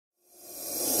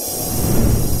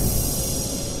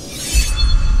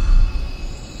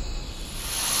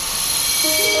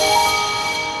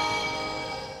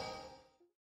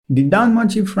The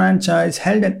DanMachi franchise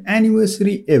held an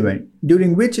anniversary event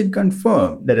during which it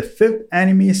confirmed that a fifth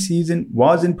anime season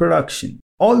was in production.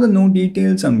 Although no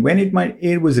details on when it might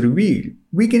air was revealed,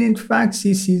 we can in fact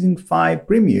see Season 5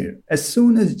 premiere as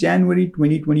soon as January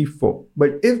 2024.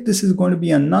 But if this is going to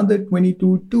be another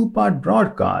 22 two-part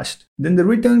broadcast, then the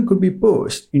return could be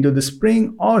pushed into the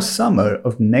spring or summer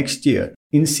of next year.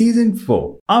 In Season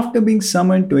 4, after being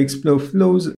summoned to explore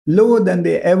floors lower than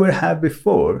they ever have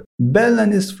before, Bell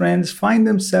and his friends find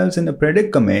themselves in a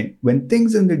predicament when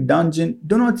things in the dungeon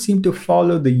do not seem to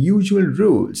follow the usual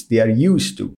rules they are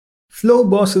used to. Floor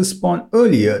bosses spawn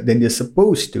earlier than they're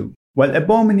supposed to, while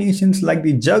abominations like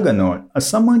the Juggernaut are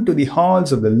summoned to the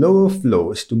halls of the lower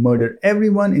floors to murder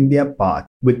everyone in their path.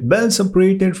 With Bell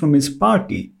separated from his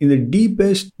party in the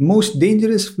deepest, most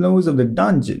dangerous floors of the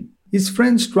dungeon, his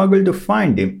friends struggle to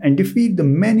find him and defeat the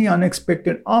many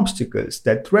unexpected obstacles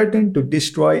that threaten to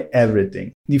destroy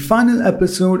everything. The final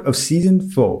episode of Season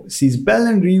 4 sees Bell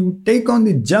and Ryu take on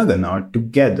the Juggernaut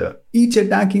together, each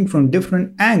attacking from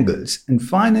different angles and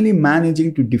finally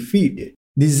managing to defeat it.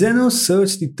 The Xenos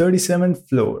search the 37th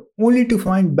floor, only to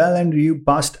find Bell and Ryu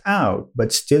passed out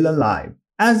but still alive.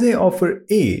 As they offer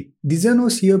aid, the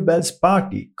Xenos hear Bell's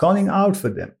party calling out for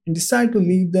them and decide to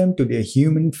leave them to their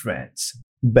human friends.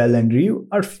 Bell and Ryu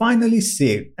are finally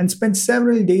saved and spend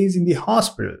several days in the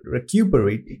hospital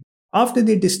recuperating. After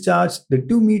they discharge, the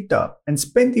two meet up and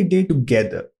spend the day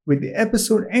together, with the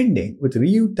episode ending with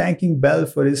Ryu thanking Bell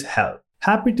for his help.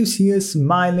 Happy to see her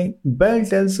smiling, Bell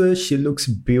tells her she looks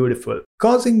beautiful,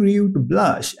 causing Ryu to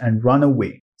blush and run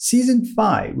away. Season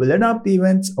 5 will adapt the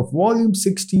events of Volume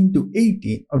 16 to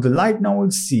 18 of the light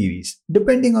novel series.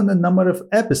 Depending on the number of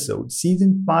episodes,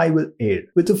 Season 5 will air,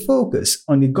 with a focus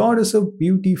on the goddess of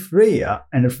beauty Freya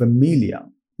and her familia.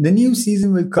 The new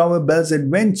season will cover Bell's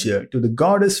adventure to the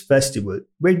goddess festival,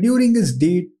 where during his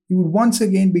date, he would once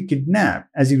again be kidnapped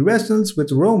as he wrestles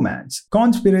with romance,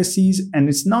 conspiracies, and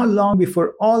it's not long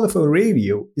before all of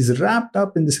Aurelio is wrapped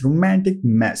up in this romantic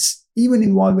mess, even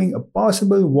involving a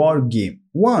possible war game,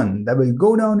 one that will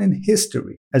go down in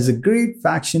history as a great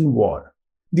faction war.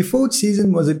 The fourth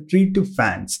season was a treat to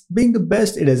fans, being the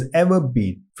best it has ever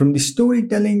been, from the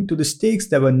storytelling to the stakes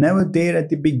that were never there at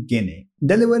the beginning,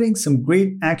 delivering some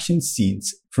great action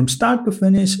scenes. From start to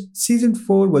finish, Season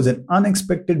 4 was an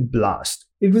unexpected blast.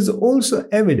 It was also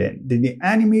evident that the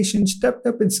animation stepped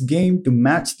up its game to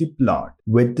match the plot.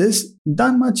 With this,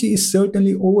 DanMachi is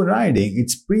certainly overriding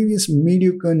its previous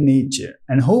mediocre nature,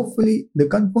 and hopefully the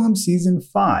confirmed Season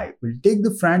 5 will take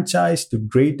the franchise to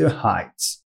greater heights.